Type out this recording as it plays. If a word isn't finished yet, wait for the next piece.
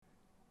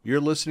You're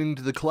listening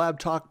to the Collab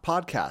Talk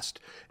podcast,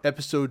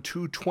 episode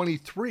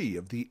 223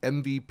 of the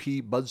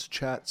MVP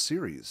BuzzChat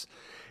series.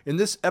 In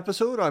this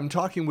episode, I'm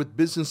talking with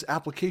Business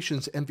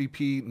Applications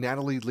MVP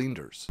Nathalie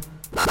Leenders.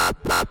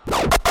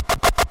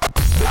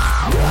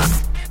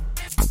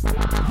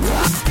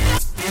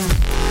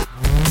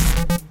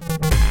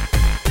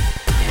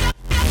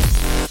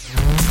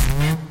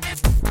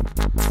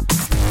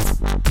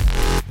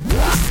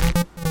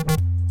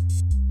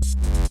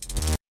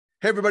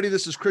 Hey everybody,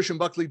 this is Christian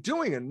Buckley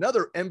doing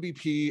another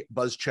MVP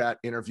BuzzChat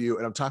interview,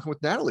 and I'm talking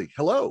with Nathalie.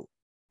 Hello.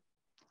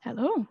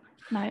 Hello.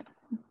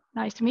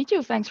 Nice to meet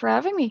you. Thanks for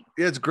having me.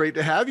 It's great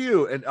to have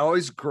you, and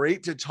always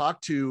great to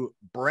talk to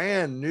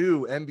brand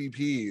new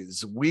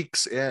MVPs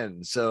weeks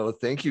in. So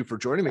thank you for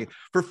joining me.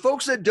 For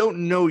folks that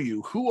don't know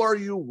you, who are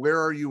you,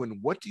 where are you,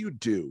 and what do you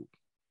do?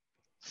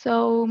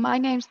 So my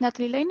name's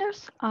Nathalie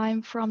Leenders.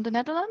 I'm from the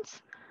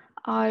Netherlands.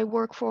 I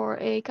work for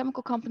a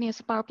chemical company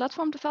as a Power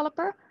Platform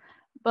developer,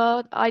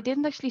 but I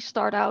didn't actually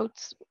start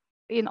out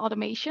in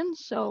automation.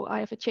 So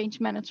I have a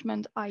change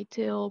management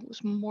ITIL,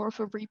 was more of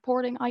a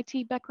reporting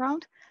IT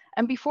background.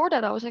 And before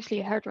that, I was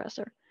actually a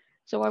hairdresser.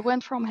 So I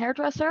went from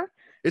hairdresser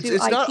It's to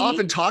IT. not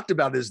often talked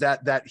about is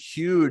that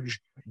huge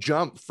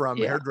jump from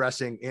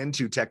hairdressing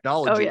into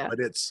technology, but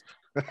it's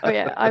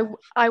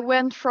I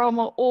went from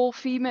an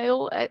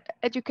all-female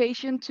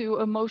education to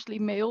a mostly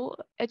male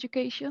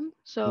education.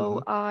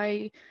 So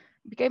I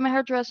became a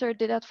hairdresser,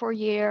 did that for a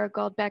year,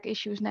 got back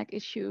issues, neck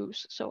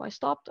issues. So I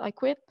stopped, I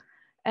quit.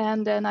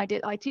 And then I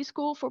did IT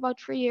school for about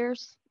 3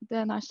 years.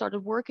 Then I started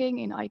working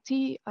in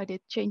IT. I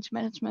did change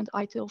management,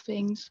 ITIL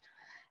things.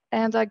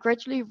 And I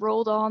gradually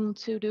rolled on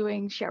to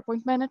doing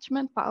SharePoint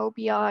management, Power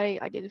BI.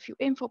 I did a few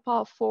info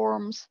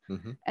forms.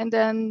 And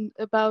then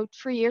about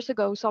 3 years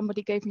ago,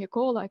 somebody gave me a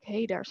call like,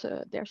 hey, there's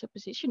a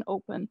position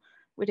open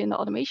within the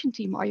automation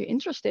team. Are you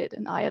interested?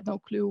 And I had no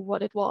clue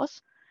what it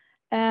was.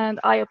 And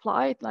I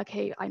applied like,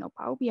 hey, I know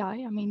Power BI.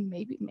 I mean,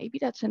 maybe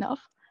that's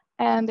enough.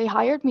 And they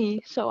hired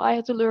me. So I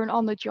had to learn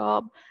on the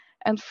job.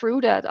 And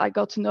through that, I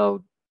got to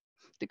know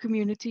the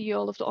community,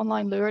 all of the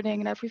online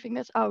learning and everything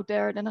that's out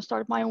there. Then I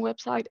started my own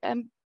website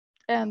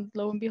and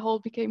lo and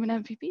behold, became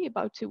an MVP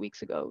about 2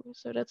 weeks ago.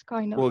 So that's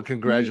kind of well,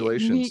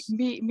 congratulations.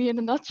 Me in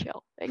a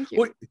nutshell. Thank you.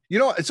 Well, you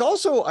know, it's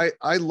also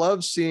I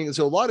love seeing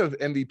a lot of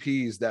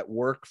MVPs that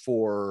work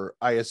for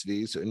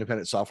ISVs, so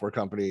independent software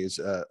companies,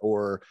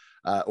 or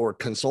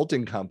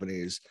consulting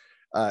companies.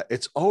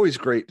 It's always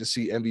great to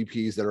see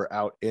MVPs that are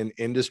out in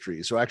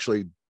industry. So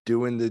actually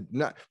doing the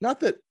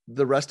not that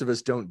the rest of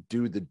us don't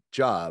do the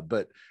job,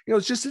 but you know,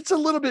 it's a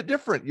little bit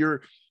different.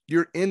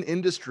 You're in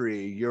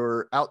industry,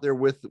 you're out there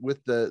with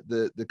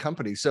the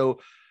company. So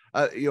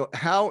you know,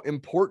 how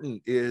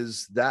important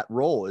is that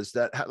role? Is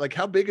that like,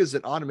 how big is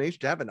an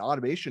automation to have an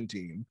automation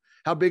team?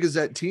 How big is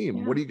that team?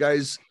 Yeah. What do you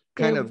guys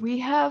kind of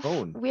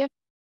own?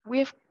 We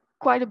have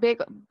quite a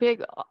big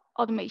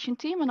automation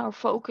team, and our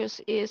focus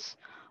is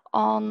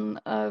on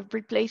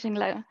replacing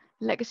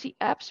legacy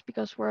apps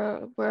because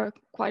we're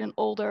quite an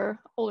older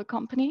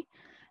company,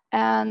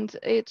 and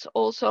it's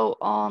also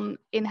on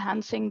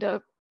enhancing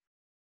the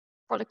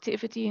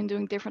productivity and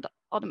doing different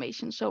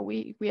automation. So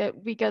we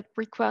get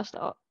requests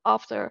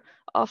after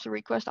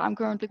request. I'm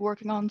currently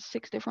working on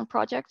 6 different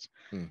projects.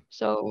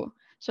 So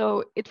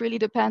it really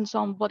depends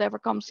on whatever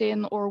comes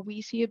in or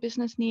we see a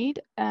business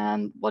need,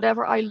 and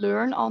whatever I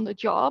learn on the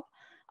job,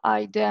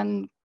 I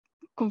then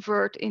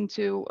convert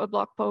into a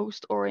blog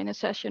post or in a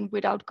session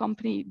without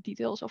company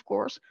details, of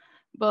course.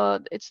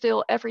 But it's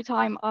still, every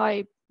time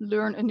I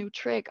learn a new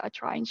trick, I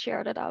try and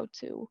share that out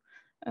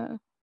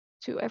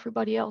to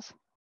everybody else.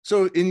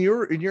 So in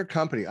your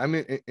company,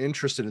 I'm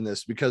interested in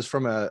this because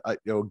from a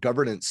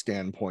governance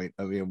standpoint,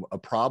 I mean, a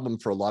problem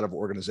for a lot of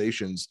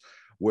organizations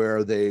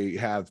where they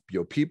have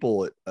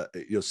people,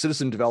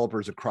 citizen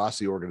developers across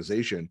the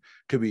organization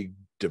could be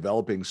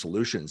developing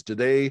solutions. Do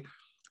they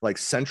like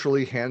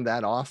centrally hand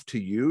that off to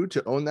you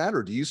to own that,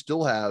 or do you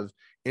still have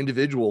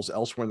individuals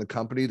elsewhere in the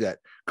company that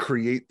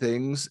create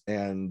things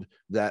and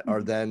that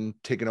are then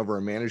taken over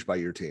and managed by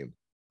your team?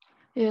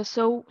 Yeah,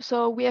 so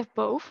we have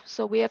both.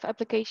 So we have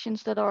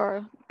applications that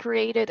are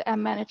created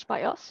and managed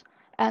by us,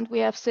 and we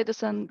have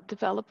citizen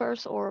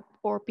developers or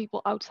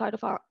people outside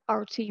of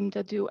our team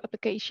that do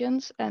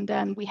applications, and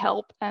then we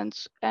help and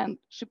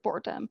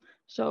support them.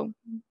 So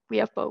we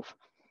have both.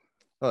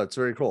 Oh, it's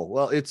very cool.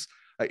 Well, that's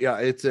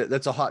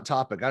a hot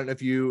topic. I don't know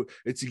if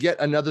it's yet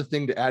another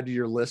thing to add to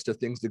your list of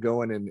things to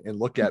go in and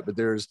look at, but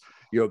there's,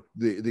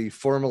 the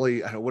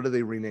formerly, I don't know, what do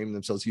they rename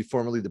themselves?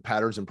 Formerly the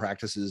patterns and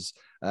practices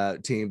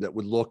team that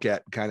would look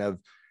at kind of,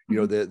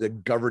 the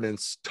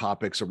governance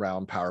topics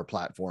around Power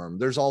Platform.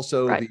 There's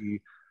also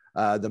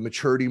the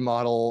maturity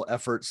model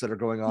efforts that are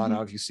going on.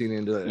 If you've seen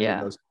into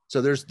those. So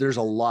there's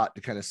a lot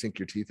to kind of sink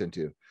your teeth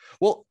into.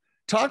 Well,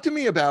 talk to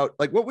me about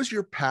like, what was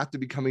your path to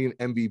becoming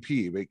an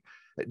MVP? Like,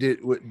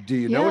 do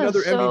you know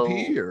another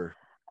MVP or?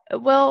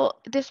 Well,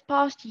 this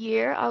past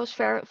year, I was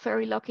very,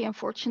 very lucky and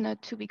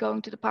fortunate to be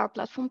going to the Power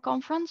Platform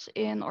conference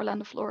in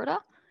Orlando, Florida.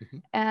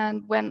 Mhm.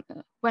 And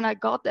when I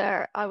got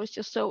there, I was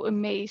just so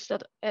amazed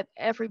at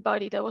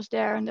everybody that was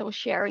there, and that was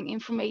sharing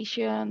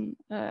information,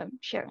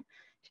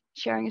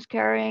 sharing is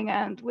caring,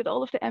 and with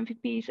all of the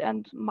MVPs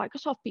and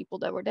Microsoft people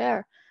that were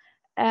there.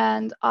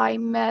 And I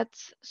met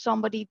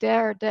somebody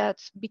there that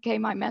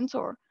became my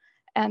mentor.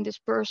 And this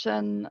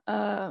person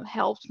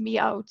helped me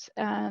out.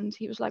 And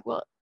he was like,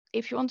 well,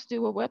 if you want to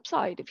do a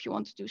website, if you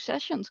want to do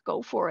sessions,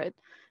 go for it.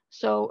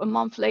 So a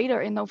month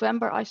later, in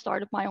November, I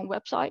started my own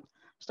website,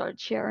 started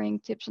sharing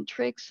tips and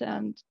tricks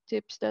and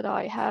tips that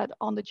I had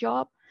on the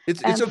job.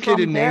 It's And okay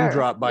to from name there,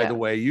 drop, by the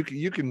way.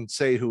 You can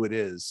say who it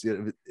is.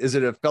 Is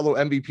it a fellow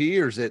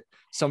MVP or is it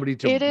somebody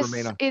to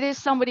remain on? it is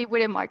somebody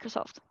within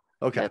Microsoft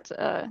Okay.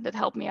 that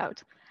helped me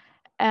out.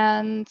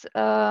 And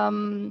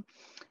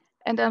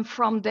then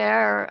from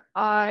there,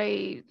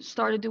 I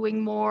started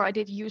doing more. I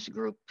did user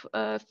group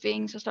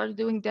things. I started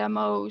doing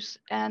demos.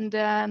 And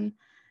then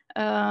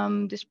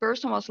this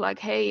person was like,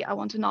 hey, I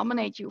want to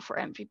nominate you for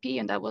MVP.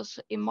 And that was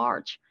in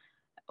March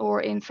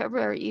or in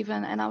February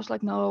even. And I was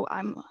like, no,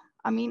 I'm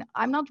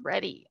not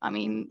ready. I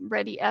mean,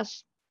 ready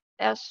as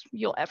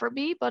you'll ever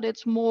be, but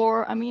it's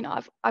more, I mean,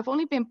 I've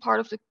only been part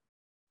of the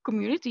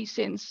community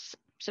since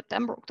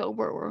September,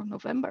 October, or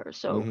November.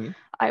 So Mm-hmm.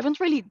 I haven't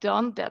really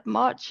done that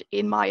much,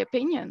 in my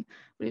opinion.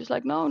 But he's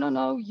like,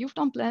 no, you've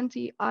done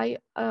plenty.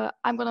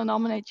 I'm gonna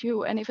nominate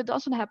you, and if it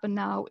doesn't happen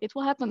now, it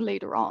will happen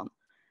later on.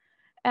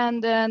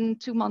 And then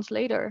 2 months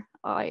later,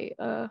 I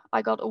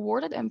got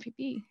awarded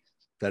MVP.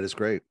 That is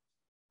great.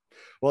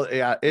 Well,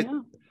 yeah,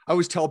 Yeah. I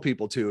always tell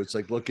people too, it's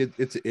like, look, it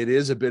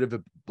is a bit of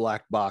a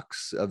black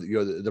box of, you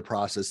know, the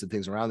process and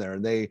things around there.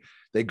 And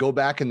they go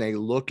back and they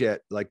look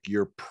at like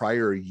your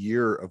prior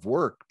year of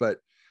work. But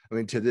I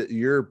mean,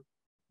 your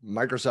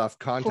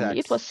Microsoft For me, it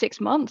contacts, was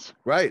 6 months.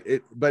 right?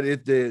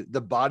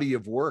 The body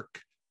of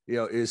work, you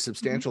know, is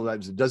substantial.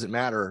 Mm-hmm. It doesn't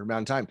matter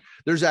amount of time.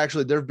 There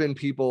have been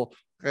people,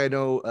 I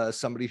know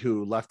somebody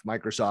who left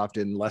Microsoft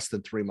in less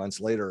than 3 months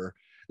later.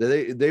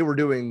 They were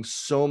doing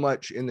so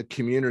much in the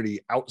community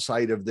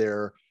outside of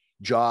their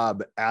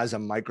job as a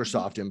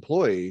Microsoft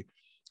employee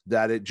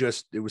that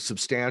it was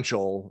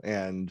substantial,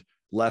 and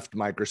left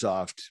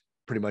Microsoft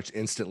pretty much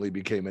instantly,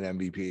 became an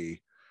MVP.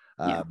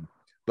 Yeah.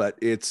 But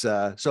it's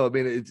so I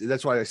mean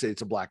that's why I say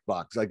it's a black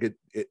box. Like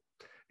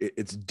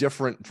it's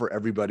different for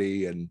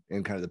everybody, and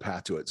kind of the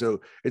path to it.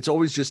 So it's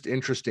always just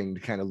interesting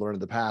to kind of learn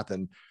the path.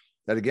 And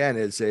that again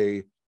is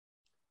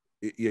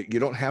you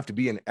don't have to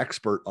be an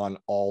expert on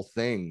all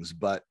things,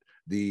 but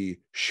the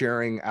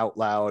sharing out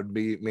loud,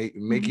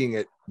 making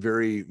it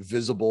very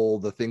visible,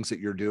 the things that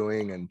you're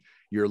doing and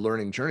your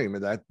learning journey. I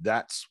mean,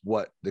 that's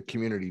what the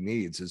community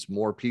needs, is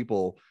more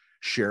people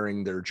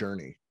sharing their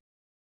journey.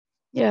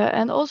 Yeah,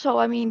 and also,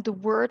 I mean, the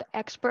word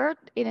expert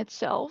in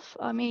itself,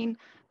 I mean,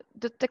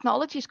 the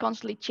technology is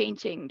constantly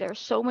changing. There's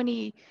so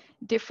many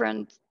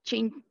different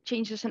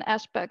changes and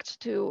aspects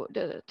to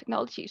the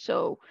technology.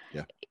 So,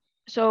 Yeah.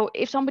 so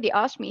if somebody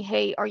asks me,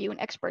 hey, are you an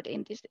expert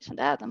in this, and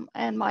that?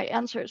 And my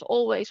answer is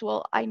always,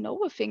 well, I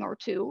know a thing or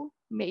two.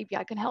 Maybe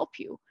I can help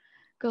you.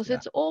 Because Yeah.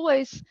 it's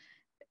always,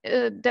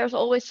 there's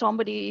always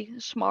somebody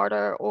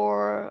smarter,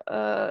 or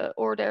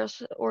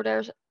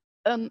there's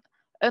an,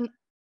 an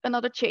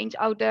another change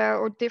out there,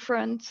 or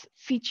different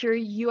feature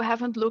you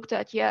haven't looked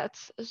at yet.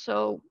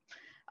 So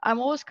I'm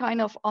always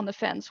kind of on the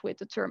fence with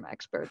the term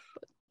expert.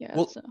 But yeah,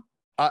 Well,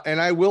 and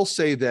I will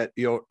say that,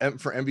 you know,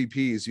 for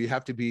MVPs, you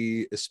have to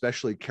be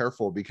especially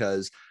careful,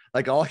 because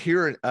like I'll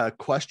hear a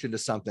question to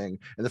something,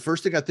 and the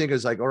first thing I think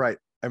is like, all right,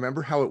 I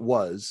remember how it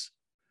was.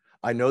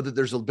 I know that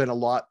there's been a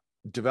lot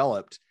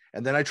developed.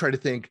 And then I try to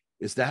think,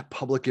 is that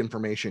public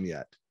information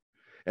yet?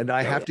 And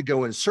I have to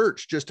go and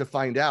search just to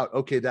find out,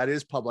 okay, that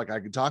is public. I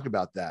can talk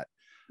about that.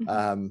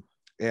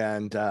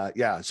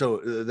 Yeah,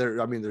 so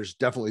I mean, there's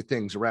definitely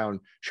things around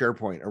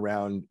SharePoint,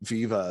 around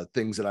Viva,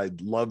 things that I'd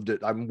love to,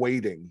 I'm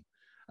waiting,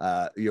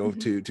 you know,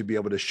 to be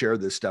able to share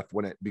this stuff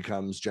when it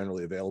becomes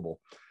generally available.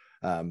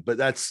 But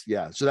that's,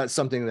 yeah, so that's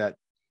something that,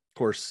 of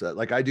course,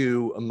 like I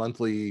do a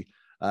monthly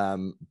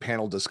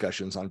panel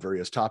discussions on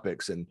various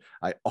topics, and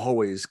I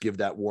always give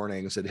that warning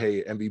and said,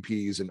 hey,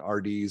 MVPs and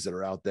RDs that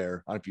are out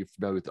there, I don't know if you're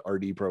familiar with the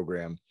RD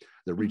program,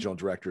 the regional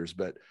directors,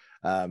 but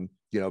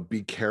you know,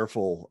 be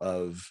careful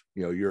of,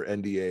 you know, your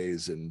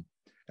NDAs,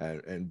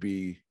 and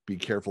be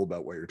careful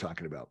about what you're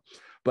talking about.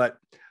 But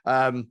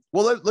well,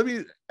 let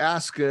me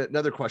ask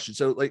another question.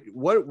 So like,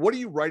 what are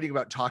you writing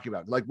about, talking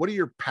about? Like, what are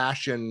your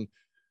passion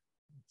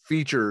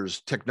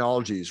features,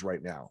 technologies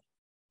right now?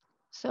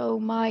 So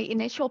my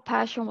initial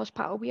passion was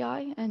Power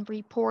BI and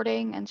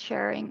reporting and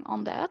sharing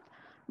on that.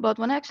 But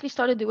when I actually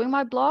started doing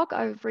my blog,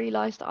 I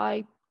realized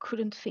I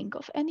couldn't think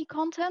of any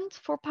content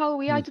for Power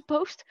BI to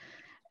post.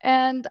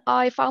 And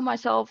I found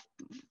myself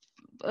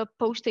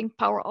posting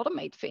Power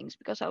Automate things,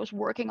 because I was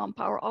working on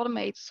Power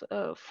Automates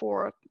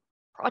for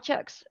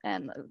projects,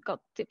 and got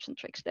tips and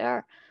tricks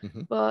there.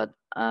 But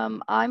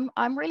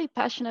I'm really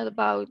passionate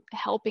about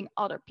helping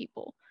other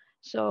people.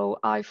 So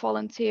I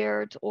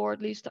volunteered, or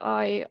at least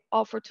I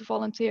offered to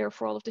volunteer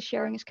for all of the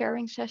sharing is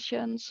caring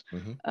sessions.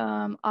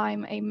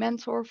 I'm a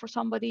mentor for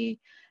somebody,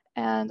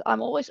 and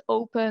I'm always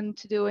open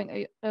to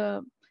doing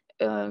a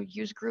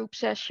use group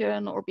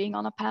session or being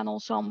on a panel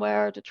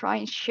somewhere to try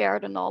and share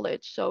the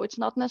knowledge. So it's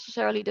not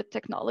necessarily the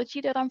technology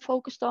that I'm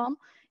focused on.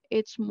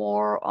 It's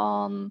more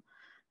on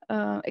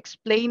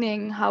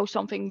explaining how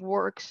something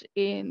works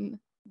in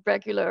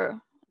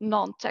regular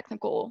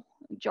non-technical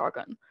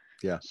jargon.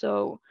 Yeah.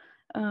 So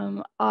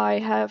I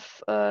have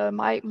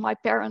my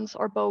parents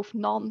are both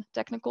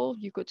non-technical,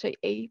 you could say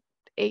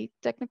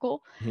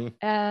a-technical, Mm-hmm.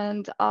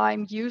 and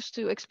I'm used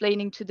to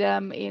explaining to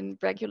them in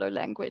regular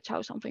language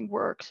how something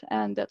works,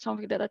 and that's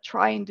something that I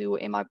try and do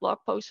in my blog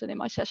posts and in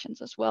my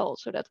sessions as well,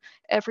 so that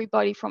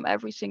everybody from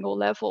every single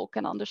level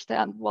can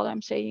understand what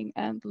I'm saying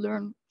and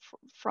learn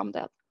from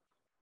that.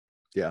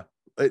 Yeah.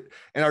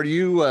 And are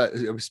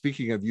you,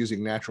 speaking of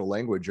using natural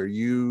language, are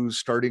you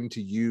starting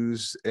to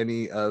use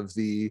any of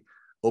the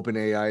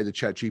OpenAI, the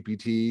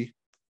ChatGPT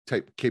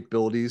type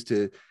capabilities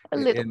to? A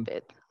little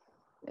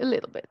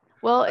bit.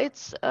 Well,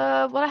 it's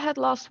what I had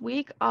last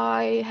week.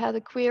 I had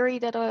a query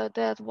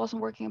that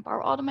wasn't working in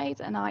Power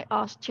Automate, and I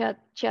asked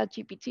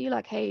ChatGPT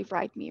like, "Hey,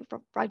 write me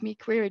a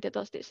query that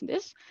does this and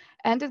this,"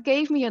 and it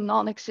gave me a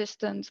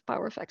non-existent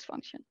PowerFX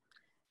function.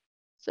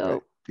 So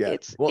Right.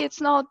 Yeah.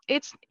 it's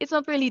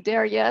not really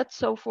there yet.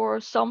 So for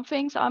some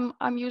things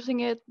I'm using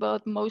it,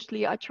 but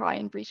mostly I try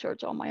and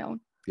research on my own.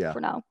 Yeah.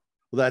 For now.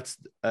 Well, that's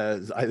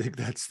I think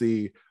that's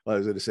I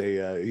was going to say,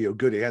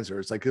 good answer.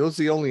 It's like, that's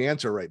the only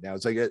answer right now.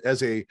 It's like,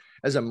 as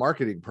a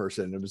marketing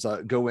person, it was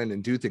go in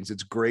and do things.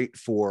 It's great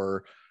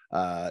for,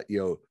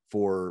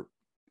 for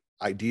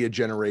idea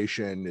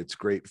generation. It's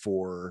great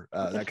for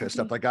that kind of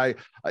stuff. Like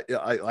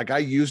I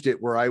used it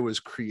where I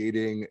was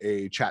creating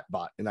a chat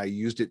bot, and I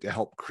used it to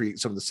help create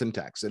some of the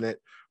syntax, and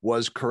it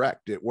was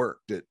correct. It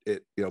worked.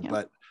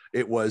 But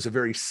it was a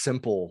very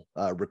simple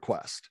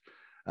request.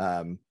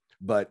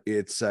 But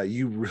it's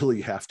you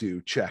really have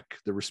to check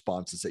the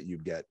responses that you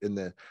get in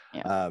the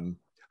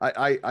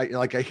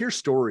I hear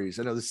stories.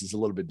 I know this is a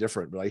little bit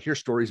different, but I hear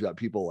stories about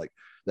people like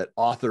that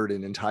authored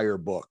an entire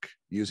book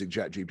using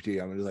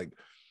ChatGPT. I'm like,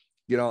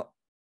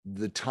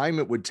 the time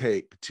it would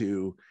take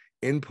to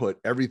input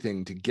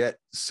everything to get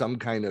some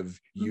kind of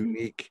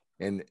unique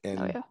and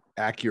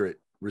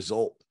accurate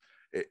result,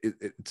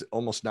 it's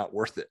almost not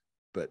worth it.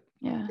 But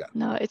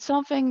no, it's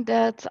something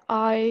that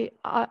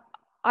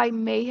I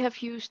may have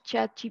used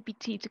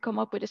ChatGPT to come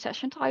up with a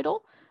session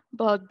title,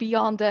 but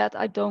beyond that,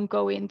 I don't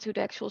go into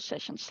the actual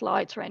session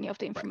slides or any of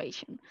the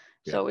information. Right.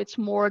 Yeah. So it's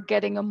more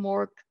getting a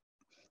more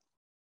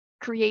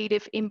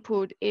creative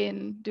input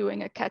in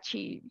doing a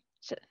catchy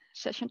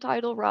session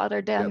title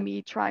rather than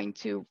me trying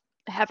to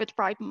have it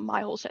write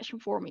my whole session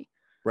for me.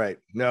 Right.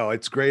 No,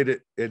 it's great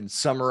in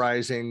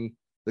summarizing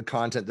the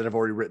content that I've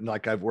already written,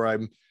 like where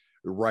I'm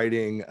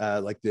writing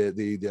like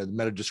the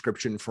meta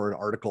description for an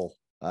article,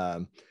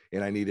 and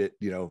I need it,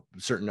 a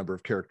certain number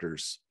of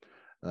characters.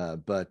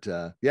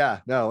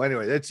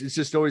 Anyway, it's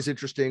just always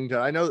interesting.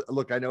 I know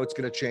it's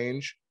going to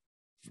change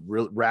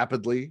real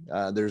rapidly.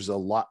 There's a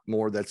lot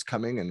more that's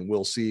coming, and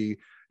we'll see.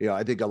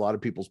 I think a lot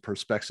of people's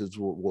perspectives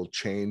will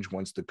change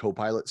once the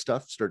Copilot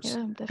stuff starts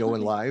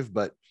going live,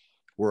 but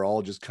we're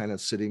all just kind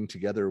of sitting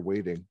together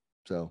waiting.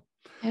 So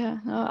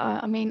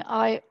I mean,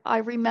 I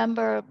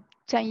remember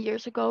 10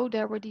 years ago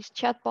there were these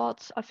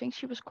chatbots. I think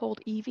she was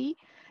called Evie,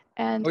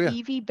 and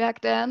Evie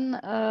back then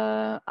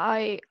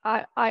I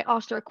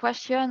asked her a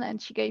question and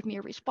she gave me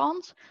a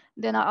response.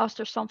 Then I asked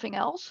her something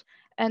else,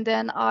 and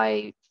then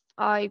I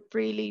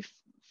really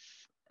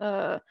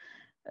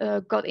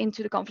got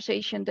into the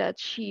conversation that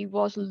she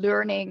was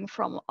learning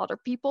from other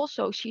people.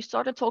 So she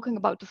started talking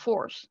about the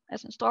Force,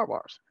 as in Star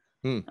Wars.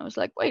 I was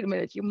like, wait a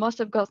minute, you must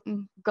have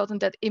gotten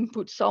that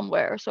input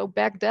somewhere. So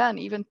back then,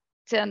 even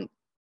 10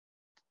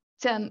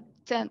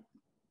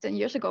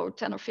 years ago,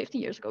 10 or 15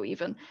 years ago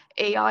even,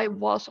 AI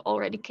was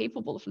already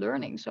capable of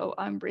learning. So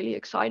I'm really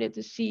excited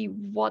to see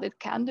what it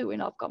can do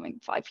in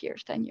upcoming 5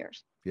 years, 10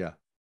 years. Yeah.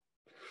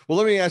 Well,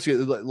 let me ask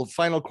you the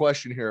final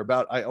question here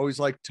I always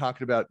like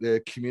talking about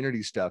the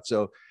community stuff.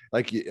 So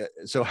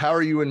how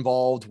are you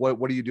involved? What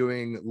are you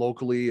doing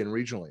locally and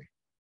regionally?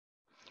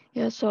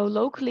 Yeah, so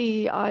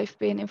locally, I've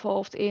been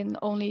involved in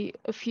only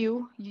a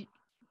few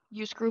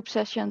use group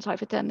sessions.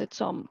 I've attended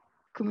some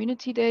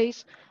community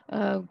days.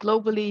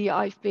 Globally,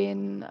 I've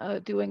been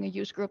doing a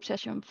use group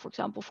session, for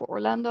example, for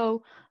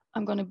Orlando.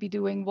 I'm going to be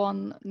doing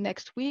one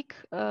next week,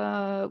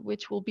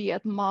 which will be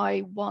at my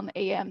 1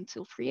 a.m.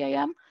 till 3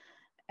 a.m.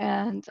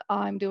 And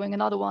I'm doing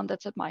another one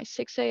that's at my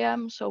 6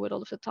 a.m. So with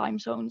all of the time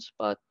zones.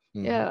 But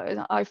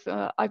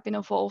I've been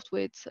involved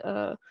with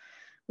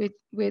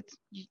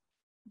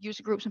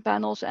user groups and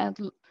panels, and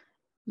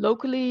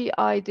locally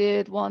I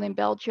did one in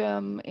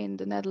Belgium, in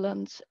the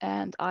Netherlands,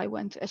 and I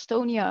went to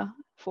Estonia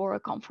for a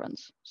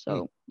conference.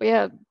 So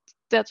but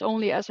that's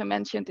only, as I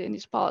mentioned, in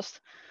these past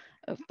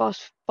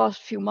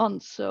few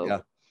months.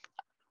 So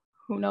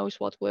who knows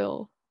what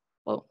will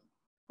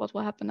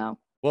happen now.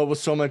 Well, with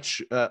so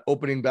much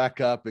opening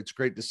back up, it's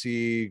great to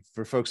see.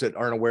 For folks that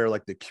aren't aware,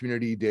 like the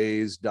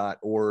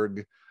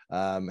communitydays.org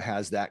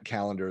has that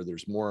calendar.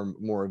 There's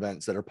more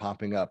events that are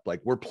popping up.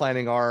 Like we're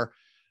planning our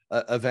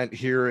event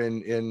here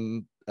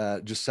in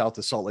just south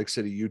of Salt Lake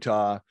City,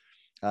 Utah,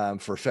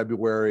 for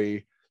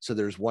February. So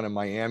there's one in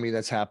Miami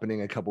that's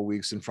happening a couple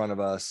weeks in front of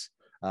us.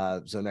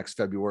 So next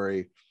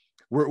February,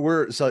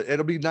 so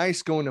it'll be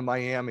nice going to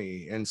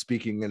Miami and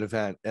speaking an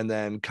event, and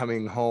then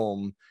coming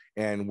home,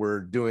 and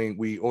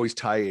we always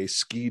tie a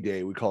ski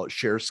day. We call it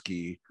Share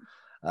Ski,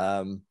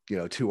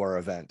 to our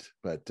event.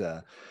 But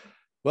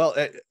well,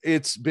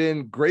 it's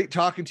been great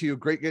talking to you,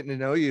 great getting to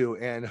know you,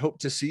 and hope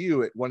to see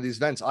you at one of these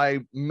events. I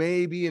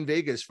may be in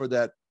Vegas for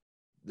that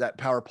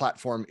Power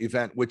Platform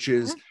event, which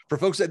is, for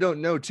folks that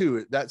don't know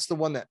too, that's the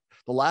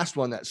last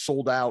one that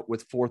sold out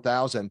with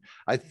 4,000.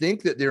 I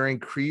think that they're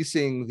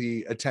increasing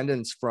the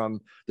attendance from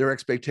their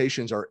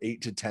expectations are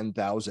 8,000 to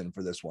 10,000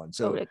 for this one.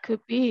 So it could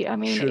be. I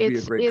mean, should be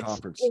a great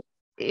conference.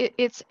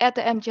 It's at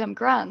the MGM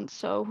Grand,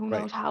 so who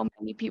Right. knows how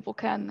many people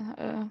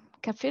can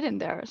fit in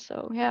there.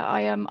 So yeah,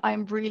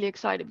 I'm really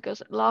excited,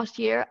 because last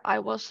year I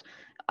was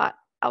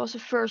a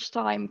first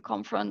time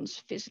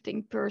conference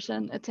visiting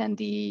person,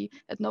 attendee,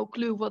 had no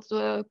clue what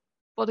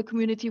the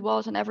community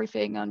was and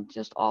everything, and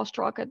just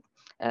awestruck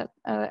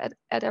at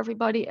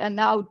everybody. And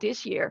now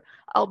this year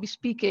I'll be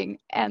speaking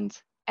and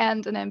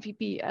an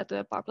MVP at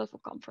the Power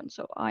Platform conference.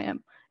 So I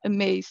am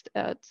amazed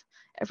at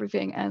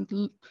everything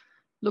and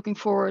looking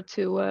forward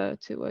to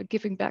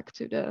giving back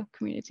to the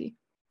community.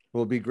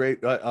 Will be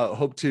great.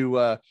 Hope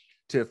to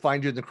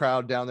find you in the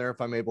crowd down there if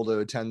I'm able to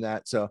attend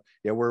that. So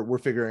yeah, we're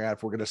figuring out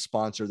if we're going to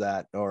sponsor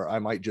that, or I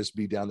might just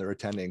be down there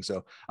attending.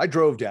 So I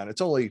drove down.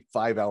 It's only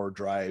 5-hour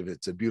drive.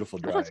 It's a beautiful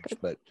drive,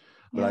 but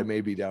yeah. I may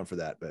be down for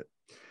that. But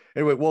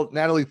anyway, well,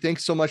 Nathalie,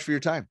 thanks so much for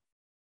your time.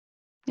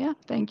 Yeah,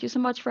 thank you so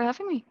much for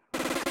having me.